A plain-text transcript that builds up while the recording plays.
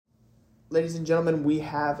Ladies and gentlemen, we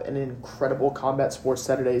have an incredible Combat Sports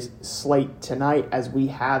Saturdays slate tonight as we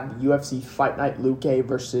have UFC Fight Night Luque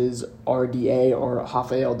versus RDA or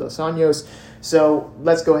Rafael Dos Anjos. So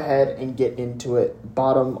let's go ahead and get into it,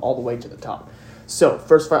 bottom all the way to the top. So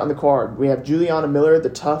first fight on the card, we have Juliana Miller, the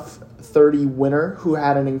TUF 30 winner, who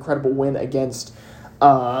had an incredible win against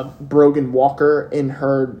Brogan Walker in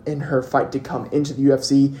her fight to come into the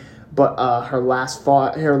UFC. But her last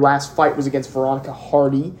fight was against Veronica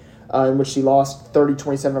Hardy, in which she lost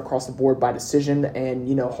 30-27 across the board by decision. And,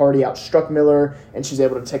 Hardy outstruck Miller, and she's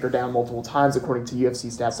able to take her down multiple times. According to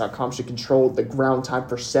UFCstats.com, she controlled the ground time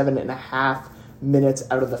for 7.5 minutes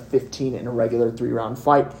out of the 15 in a regular 3-round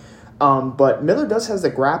fight. But Miller has the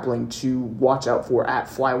grappling to watch out for at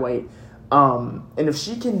flyweight. And if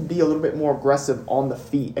she can be a little bit more aggressive on the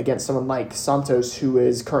feet against someone like Santos, who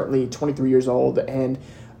is currently 23 years old, and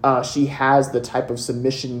she has the type of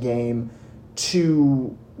submission game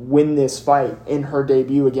to win this fight in her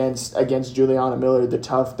debut against Juliana Miller, the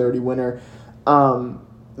TUF 30 winner.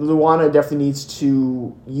 Luana definitely needs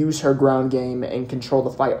to use her ground game and control the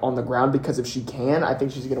fight on the ground, because if she can, I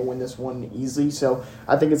think she's going to win this one easily. So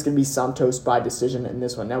I think it's going to be Santos by decision in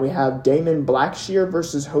this one. Now we have Damon Blackshear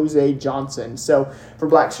versus Jose Johnson. So for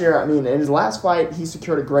Blackshear, in his last fight, he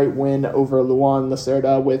secured a great win over Luan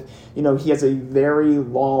Lacerda with, he has a very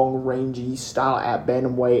long, rangy style at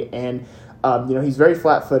bantamweight, and he's very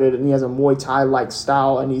flat-footed, and he has a Muay Thai-like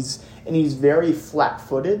style, and he's very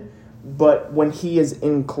flat-footed. But when he is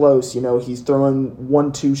in close, he's throwing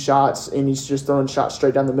 1-2 shots, and he's just throwing shots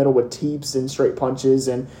straight down the middle with teeps and straight punches.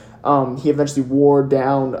 And he eventually wore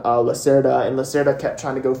down Lacerda, and Lacerda kept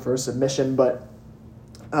trying to go for a submission, but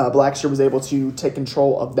Blackshear was able to take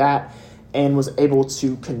control of that and was able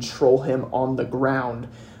to control him on the ground,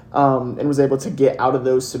 and was able to get out of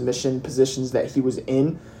those submission positions that he was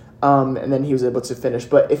in. And then he was able to finish.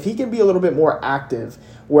 But if he can be a little bit more active,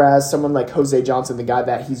 whereas someone like Jose Johnson, the guy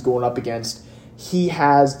that he's going up against, he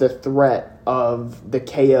has the threat of the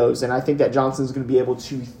KOs, and I think that Johnson's going to be able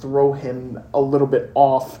to throw him a little bit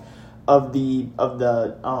off of the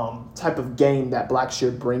type of game that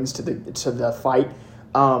Blackshear brings to the fight.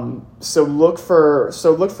 So look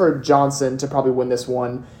for Johnson to probably win this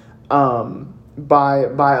one. By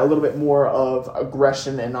a little bit more of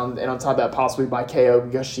aggression, and on top of that, possibly by KO,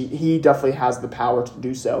 because he definitely has the power to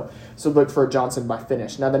do so. So look for Johnson by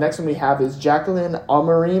finish. Now the next one we have is Jacqueline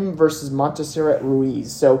Amorim versus Montserrat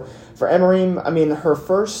Ruiz. So for Amorim,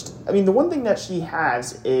 the one thing that she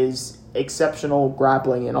has is exceptional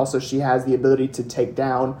grappling, and also she has the ability to take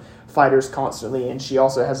down fighters constantly, and she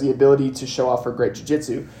also has the ability to show off her great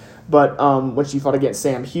jiu-jitsu. But when she fought against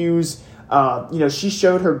Sam Hughes, she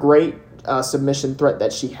showed her great submission threat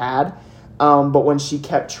that she had, but when she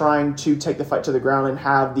kept trying to take the fight to the ground and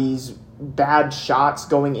have these bad shots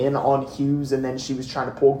going in on Hughes, and then she was trying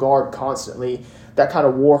to pull guard constantly, that kind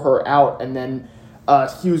of wore her out. And then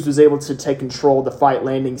Hughes was able to take control of the fight,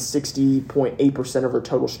 landing 60.8% of her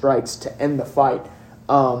total strikes to end the fight.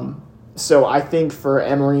 So I think for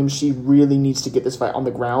Amorim, she really needs to get this fight on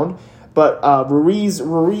the ground. But Ruiz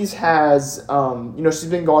has, she's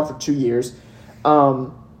been gone for 2 years.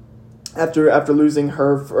 After losing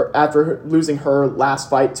her last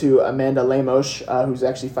fight to Amanda Lemos, who's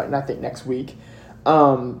actually fighting, I think, next week,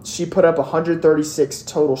 she put up 136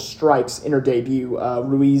 total strikes in her debut.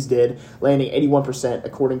 Ruiz did, landing 81%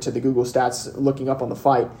 according to the Google stats looking up on the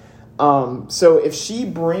fight. So if she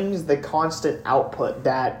brings the constant output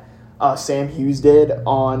that Sam Hughes did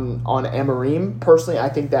on Amorim, personally, I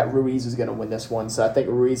think that Ruiz is going to win this one. So I think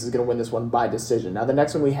Ruiz is going to win this one by decision. Now the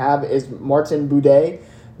next one we have is Martin Boudet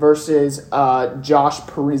versus Josh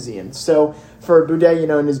Parisian. So for Boudet,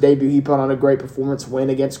 in his debut, he put on a great performance win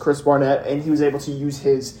against Chris Barnett, and he was able to use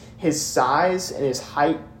his size and his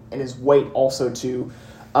height and his weight also to,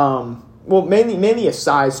 mainly his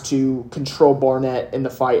size to control Barnett in the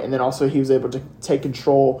fight, and then also he was able to take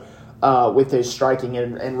control with his striking,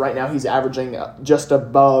 and right now he's averaging just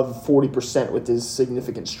above 40% with his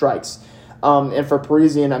significant strikes. And for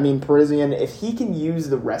Parisian, if he can use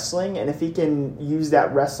the wrestling, and if he can use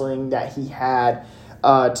that wrestling that he had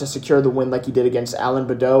to secure the win like he did against Alan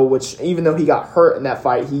Badeau, which even though he got hurt in that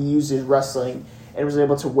fight, he used his wrestling and was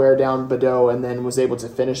able to wear down Badeau and then was able to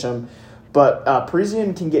finish him. But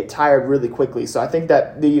Parisian can get tired really quickly, so I think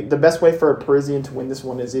that the best way for Parisian to win this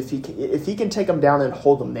one is if he can take him down and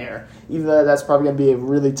hold him there. Even though that's probably going to be a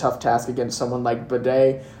really tough task against someone like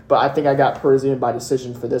Badet, but I think I got Parisian by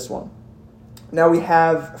decision for this one. Now we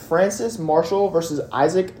have Francis Marshall versus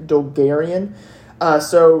Isaac Dolgarian.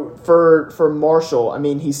 So for Marshall,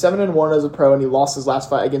 he's 7-1 as a pro, and he lost his last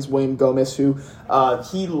fight against William Gomez, who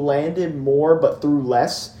he landed more but threw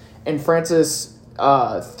less. and Francis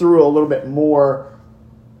threw a little bit more.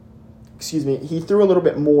 He threw a little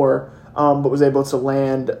bit more, but was able to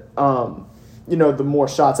land, the more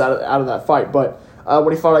shots out of that fight. But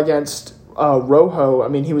when he fought against Rojo, I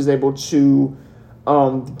mean, he was able to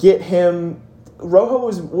get him. Rojo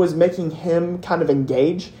was making him kind of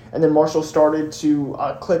engage, and then Marshall started to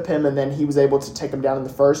clip him, and then he was able to take him down in the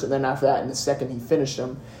first, and then after that, in the second, he finished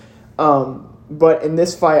him. But in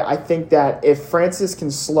this fight, I think that if Francis can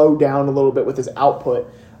slow down a little bit with his output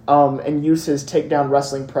and use his takedown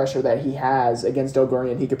wrestling pressure that he has against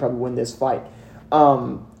Dogurian, he could probably win this fight.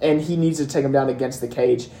 And he needs to take him down against the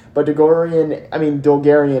cage. But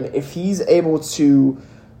Dogurian, if he's able to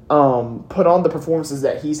put on the performances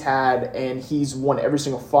that he's had, and he's won every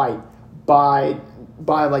single fight by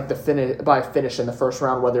a finish in the first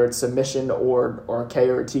round, whether it's submission or a KO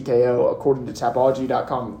or TKO, according to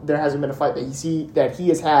Tapology.com, there hasn't been a fight that he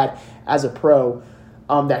has had as a pro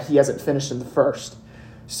that he hasn't finished in the first.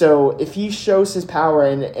 So if he shows his power,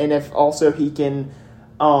 and if also he can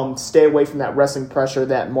stay away from that wrestling pressure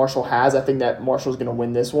that Marshall has, I think that Marshall's going to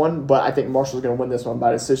win this one. But I think Marshall's going to win this one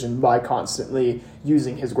by decision by constantly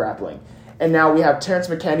using his grappling. And now we have Terrence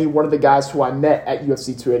McKinney, one of the guys who I met at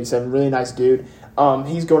UFC 287. Really nice dude.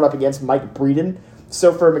 He's going up against Mike Breeden.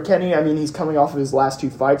 So for McKinney, I mean, he's coming off of his last two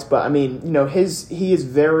fights, but I mean, he's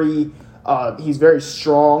very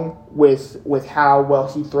strong with how well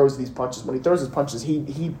he throws these punches. When he throws his punches,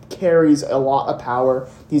 he carries a lot of power.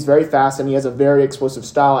 He's very fast, and he has a very explosive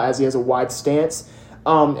style, as he has a wide stance.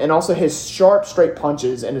 And also his sharp, straight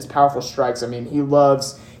punches and his powerful strikes. I mean, he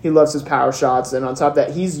loves his power shots, and on top of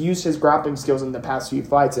that, he's used his grappling skills in the past few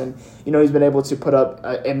fights, and he's been able to put up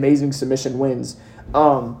amazing submission wins.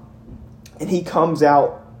 And he comes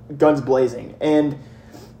out guns blazing. And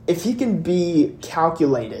if he can be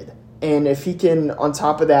calculated, and if he can, on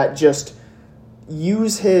top of that, just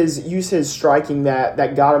use his striking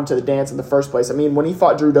that got him to the dance in the first place. I mean, when he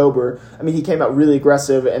fought Drew Dober, I mean, he came out really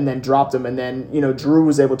aggressive and then dropped him, and then Drew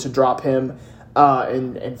was able to drop him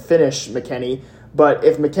and finish McKinney. But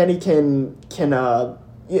if McKinney can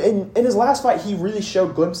in his last fight, he really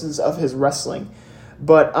showed glimpses of his wrestling.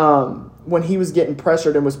 But when he was getting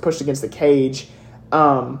pressured and was pushed against the cage,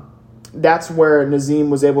 that's where Nazim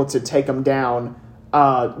was able to take him down,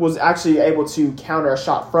 was actually able to counter a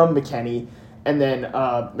shot from McKinney, and then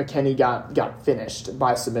McKinney got finished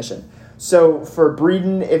by submission. So for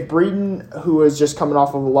Breeden, if Breeden, who is just coming off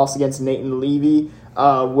of a loss against Nathan Levy,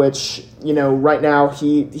 which, right now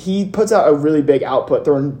he puts out a really big output,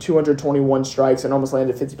 throwing 221 strikes and almost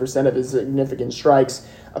landed 50% of his significant strikes,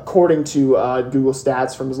 according to Google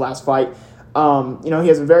stats from his last fight. He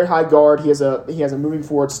has a very high guard. He has a moving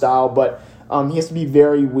forward style, but he has to be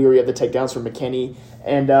very weary of the takedowns from McKinney.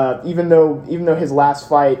 And even though his last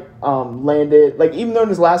fight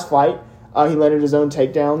he landed his own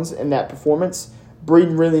takedowns in that performance,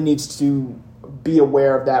 Breeden really needs to be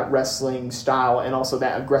aware of that wrestling style and also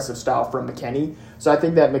that aggressive style from McKinney. So I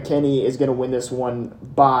think that McKinney is going to win this one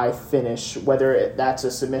by finish, whether that's a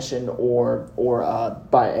submission or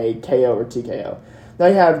by a KO or TKO. Now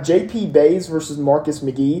you have J.P. Bays versus Marcus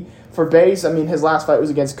McGee. For Bays, I mean, his last fight was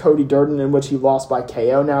against Cody Durden, in which he lost by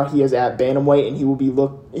KO. Now he is at bantamweight, and he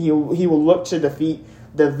will look to defeat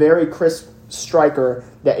the very crisp striker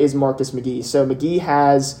that is Marcus McGee. So McGee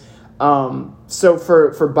has so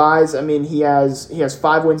for Bays, I mean, he has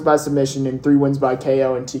 5 wins by submission and 3 wins by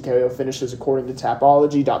KO and TKO finishes, according to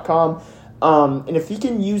Tapology.com. And if he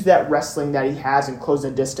can use that wrestling that he has in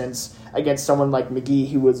closing distance against someone like McGee,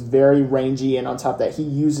 who was very rangy, and on top of that, he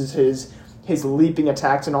uses his leaping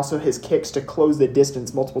attacks and also his kicks to close the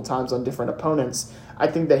distance multiple times on different opponents, I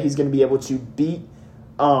think that he's going to be able to beat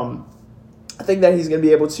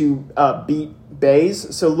beat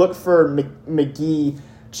Bays. So look for McGee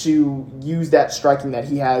to use that striking that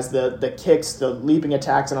he has, the kicks, the leaping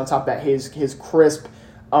attacks, and on top of that, his crisp,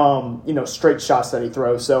 straight shots that he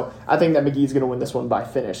throws. So I think that McGee's going to win this one by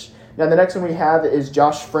finish. Now the next one we have is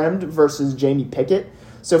Josh Fremd versus Jamie Pickett.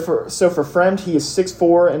 So for Fremd, he is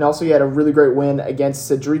 6'4", and also he had a really great win against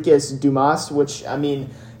Cedricus Dumas, which, I mean,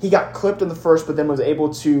 he got clipped in the first, but then was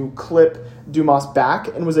able to clip Dumas back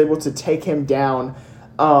and was able to take him down.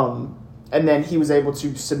 And then he was able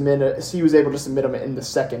to submit him in the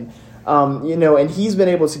second. And he's been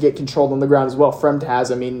able to get controlled on the ground as well. Fremd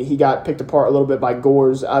has. I mean, he got picked apart a little bit by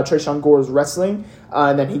Tresean Gore's wrestling,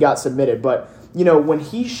 and then he got submitted. But when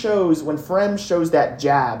Fremd shows that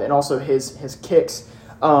jab and also his kicks,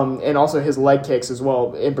 and also his leg kicks as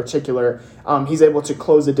well, in particular, he's able to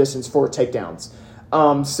close the distance for takedowns.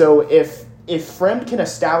 So if Fremd can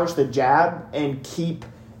establish the jab and keep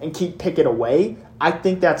Pickett away, I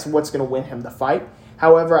think that's what's going to win him the fight.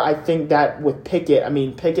 However, I think that with Pickett,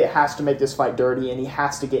 Pickett has to make this fight dirty, and he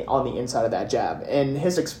has to get on the inside of that jab. And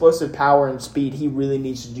his explosive power and speed, he really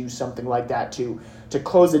needs to do something like that to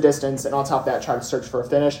close the distance, and on top of that, try to search for a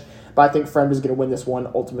finish. But I think Friend is going to win this one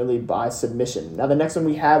ultimately by submission. Now, the next one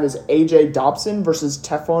we have is A.J. Dobson versus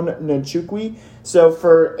Tefon Nchukwi. So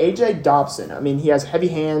for A.J. Dobson, he has heavy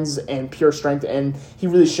hands and pure strength, and he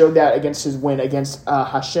really showed that against his win against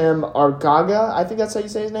Hashem Argaga, I think that's how you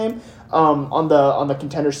say his name, on the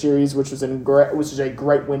Contender Series, which was a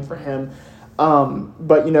great win for him.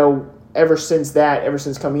 But ever since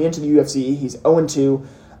coming into the UFC, he's 0-2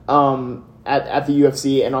 at the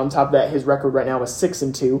UFC, and on top of that, his record right now is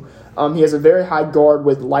 6-2. He has a very high guard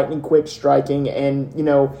with lightning quick striking, and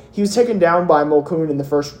he was taken down by Mulkoon in the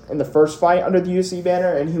first fight under the UFC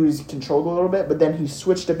banner, and he was controlled a little bit, but then he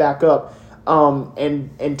switched it back up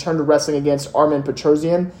and turned to wrestling against Armen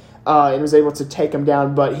Petrosian. And was able to take him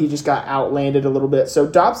down, but he just got outlanded a little bit. So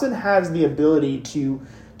Dobson has the ability to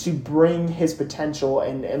bring his potential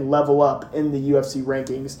and level up in the UFC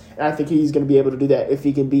rankings, and I think he's going to be able to do that if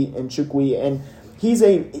he can beat Nchukwi. And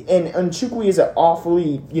Nchukwi is an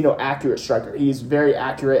awfully accurate striker. He's very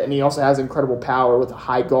accurate, and he also has incredible power with a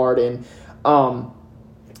high guard. And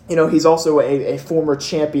he's also a former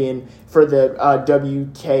champion for the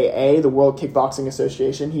WKA, the World Kickboxing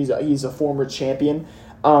Association. He's a former champion.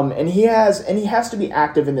 And he has to be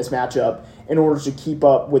active in this matchup in order to keep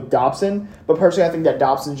up with Dobson. But personally, I think that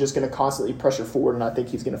Dobson's just going to constantly pressure forward, and I think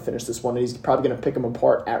he's going to finish this one, and he's probably going to pick him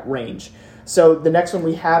apart at range. So the next one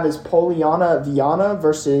we have is Poliana Viana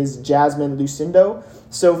versus Jasmine Lucindo.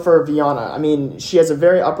 So for Viana, she has a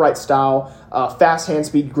very upright style, fast hand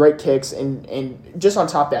speed, great kicks, and just on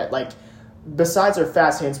top of that, besides her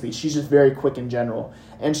fast hand speed, she's just very quick in general.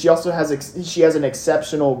 And she also has an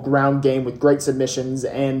exceptional ground game with great submissions,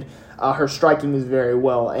 and her striking is very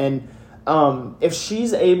well. And if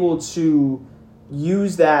she's able to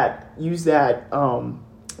use that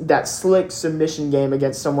slick submission game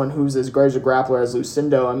against someone who's as great as a grappler as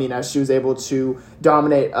Lucindo, as she was able to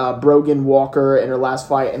dominate Brogan Walker in her last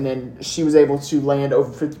fight, and then she was able to land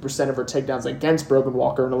over 50% of her takedowns against Brogan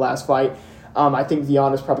Walker in the last fight, I think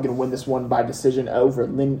Viana's probably going to win this one by decision over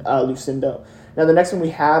Lucindo. Now, the next one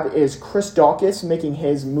we have is Chris Daukaus making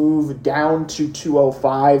his move down to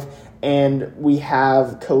 205, and we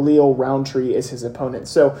have Khalil Roundtree as his opponent.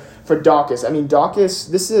 So for Daukaus,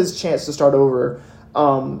 this is his chance to start over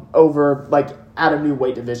at a new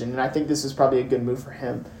weight division, and I think this is probably a good move for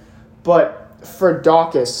him. But for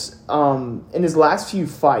Daukaus, in his last few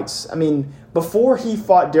fights, before he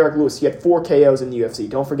fought Derek Lewis, he had 4 KOs in the UFC.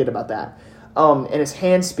 Don't forget about that. And his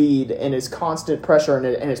hand speed and his constant pressure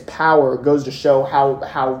and his power goes to show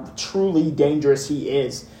how truly dangerous he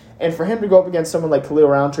is. And for him to go up against someone like Khalil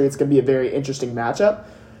Roundtree, it's going to be a very interesting matchup.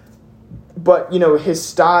 But, his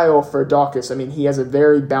style for Daukaus, he has a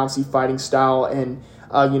very bouncy fighting style, and,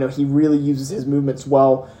 he really uses his movements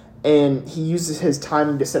well, and he uses his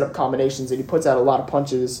timing to set up combinations, and he puts out a lot of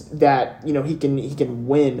punches that, he can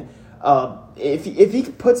win. If he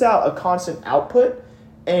puts out a constant output,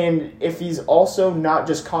 and if he's also not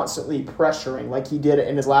just constantly pressuring like he did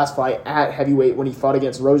in his last fight at heavyweight when he fought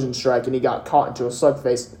against Rosenstrike and he got caught into a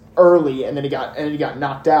slugfest early and then he got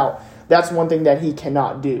knocked out, that's one thing that he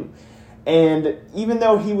cannot do. And even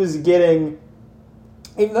though he was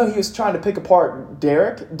trying to pick apart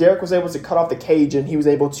Derek was able to cut off the cage, and he was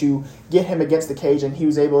able to get him against the cage, and he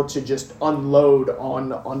was able to just unload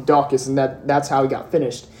on Daukaus, and that's how he got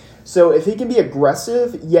finished. So if he can be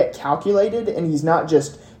aggressive yet calculated, and he's not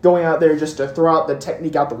just going out there just to throw out the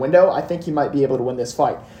technique out the window, I think he might be able to win this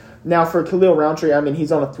fight. Now for Khalil Roundtree,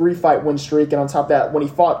 he's on a 3-fight win streak, and on top of that, when he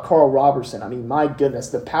fought Carl Robertson, my goodness,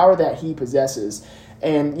 the power that he possesses.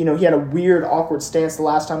 And, he had a weird, awkward stance the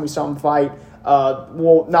last time we saw him fight.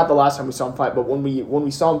 Well, not the last time we saw him fight, but when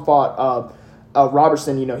we saw him fight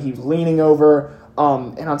Robertson, he was leaning over.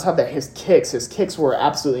 And on top of that, his kicks were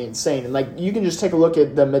absolutely insane. And, you can just take a look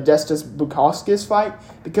at the Modestas Bukauskas fight,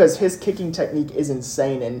 because his kicking technique is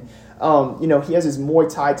insane. And, he has his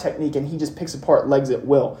Muay Thai technique, and he just picks apart legs at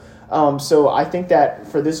will. So I think that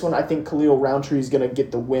for this one, I think Khalil Roundtree is going to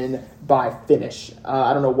get the win by finish.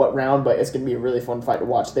 I don't know what round, but it's going to be a really fun fight to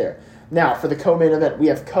watch there. Now, for the co-main event, we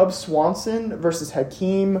have Cub Swanson versus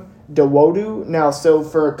Hakeem Dawodu. Now, so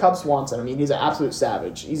for Cub Swanson, he's an absolute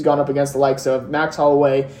savage. He's gone up against the likes of Max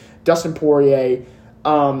Holloway, Dustin Poirier,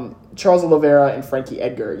 Charles Oliveira, and Frankie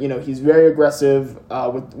Edgar. He's very aggressive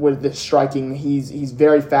with the striking. He's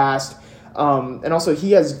very fast. And also,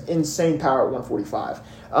 he has insane power at 145.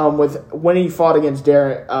 When he fought against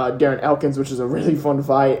Darren Elkins, which is a really fun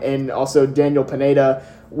fight, and also Daniel Pineda,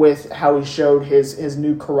 with how he showed his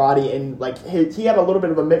new karate, and he had a little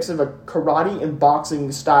bit of a mix of a karate and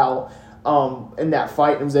boxing style in that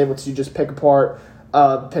fight, and was able to just pick apart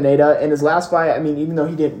Pineda. In his last fight, I mean, even though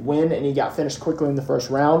he didn't win and he got finished quickly in the first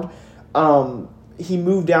round, he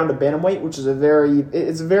moved down to bantamweight, which is a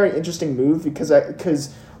very interesting move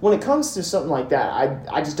because when it comes to something like that,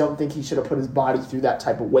 I just don't think he should have put his body through that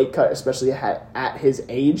type of weight cut, especially at his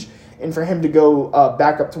age. And for him to go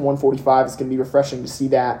back up to 145, it's going to be refreshing to see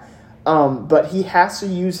that. But he has to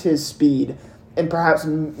use his speed and perhaps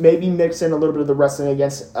maybe mix in a little bit of the wrestling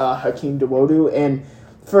against Hakeem Dawodu. And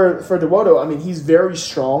for Dawodu, I mean, he's very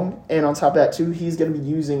strong. And on top of that, too, he's going to be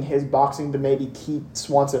using his boxing to maybe keep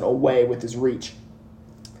Swanson away with his reach.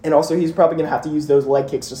 And also, he's probably going to have to use those leg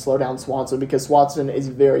kicks to slow down Swanson because Swanson is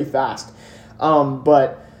very fast.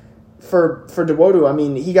 But for Dawodu, I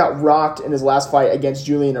mean, he got rocked in his last fight against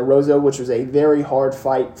Julian Erosa, which was a very hard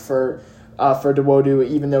fight for Dawodu,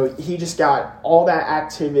 even though he just got all that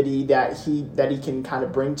activity that he can kind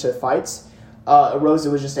of bring to fights.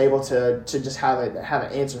 Erosa was just able to just have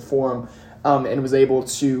an answer for him. And was able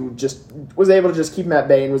to just keep him at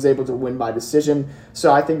bay and was able to win by decision.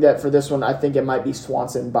 So I think that for this one, I think it might be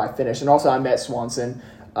Swanson by finish. And also, I met Swanson.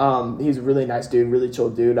 He's a really nice dude, really chill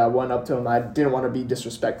dude. I went up to him. I didn't want to be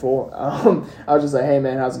disrespectful. I was just like, "Hey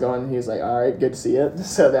man, how's it going?" And he was like, "All right, good to see you."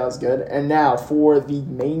 So that was good. And now for the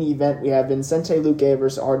main event, we have Vicente Luque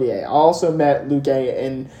versus RDA. I also met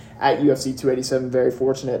Luque at UFC 287. Very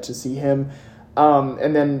fortunate to see him.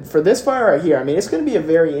 And then for this fight right here, I mean, it's going to be a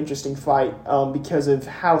very interesting fight because of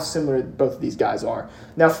how similar both of these guys are.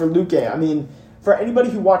 Now, for Luque, I mean, for anybody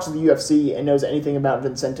who watches the UFC and knows anything about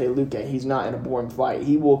Vicente Luque, he's not in a boring fight.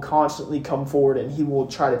 He will constantly come forward and he will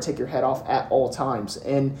try to take your head off at all times.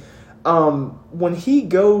 And when he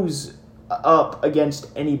goes up against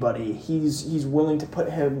anybody, he's willing to put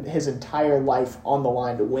his entire life on the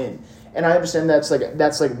line to win. And I understand that's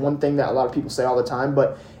like one thing that a lot of people say all the time,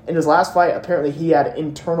 but in his last fight, apparently he had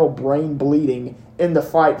internal brain bleeding in the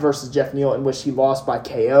fight versus Jeff Neal, in which he lost by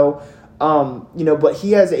KO. But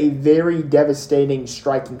he has a very devastating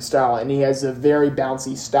striking style, and he has a very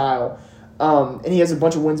bouncy style. And he has a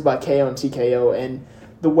bunch of wins by KO and TKO, and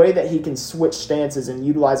the way that he can switch stances and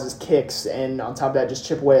utilize his kicks, and on top of that, just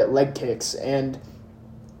chip away at leg kicks, and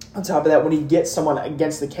on top of that, when he gets someone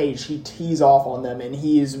against the cage, he tees off on them, and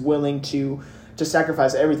he is willing to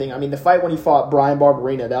sacrifice everything. I mean, the fight when he fought Brian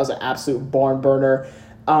Barberina, that was an absolute barn burner.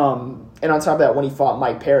 And on top of that, when he fought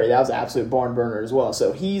Mike Perry, that was an absolute barn burner as well.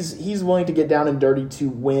 So he's willing to get down and dirty to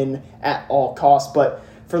win at all costs. But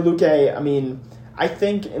for Luque, I mean, I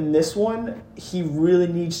think in this one, he really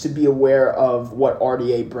needs to be aware of what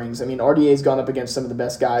RDA brings. I mean, RDA's gone up against some of the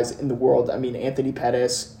best guys in the world. I mean, Anthony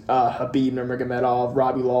Pettis, Khabib Nurmagomedov,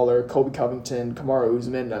 Robbie Lawler, Colby Covington, Kamaru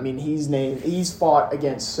Usman. I mean, he's fought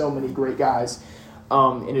against so many great guys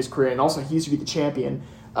in his career. And also, he used to be the champion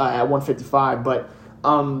at 155. But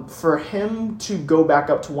for him to go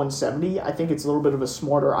back up to 170, I think it's a little bit of a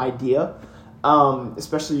smarter idea.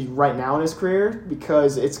 Especially right now in his career,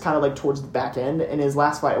 because it's kind of like towards the back end. In his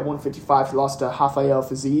last fight at 155, he lost to Rafael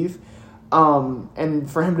Fiziev. And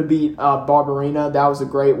for him to beat Barberina, that was a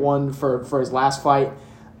great one for his last fight.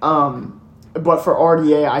 But for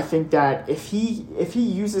RDA, I think that if he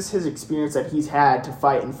uses his experience that he's had to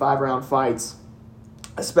fight in 5-round fights,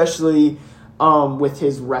 especially with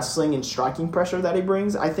his wrestling and striking pressure that he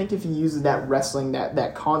brings, I think if he uses that wrestling,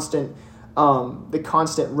 that constant the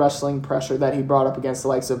constant wrestling pressure that he brought up against the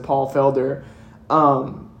likes of Paul Felder,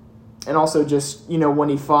 and also just, when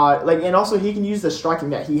he fought, and also he can use the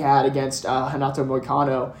striking that he had against Renato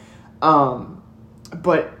Moicano,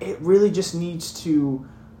 but it really just needs to,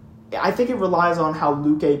 I think it relies on how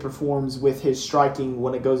Luque performs with his striking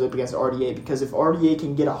when it goes up against RDA, because if RDA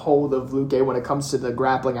can get a hold of Luque when it comes to the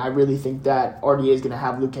grappling, I really think that RDA is going to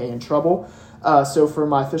have Luque in trouble. So for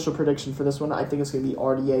my official prediction for this one, I think it's going to be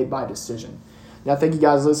RDA by decision. Now, thank you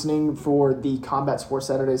guys for listening for the Combat Sports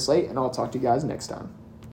Saturday slate, and I'll talk to you guys next time.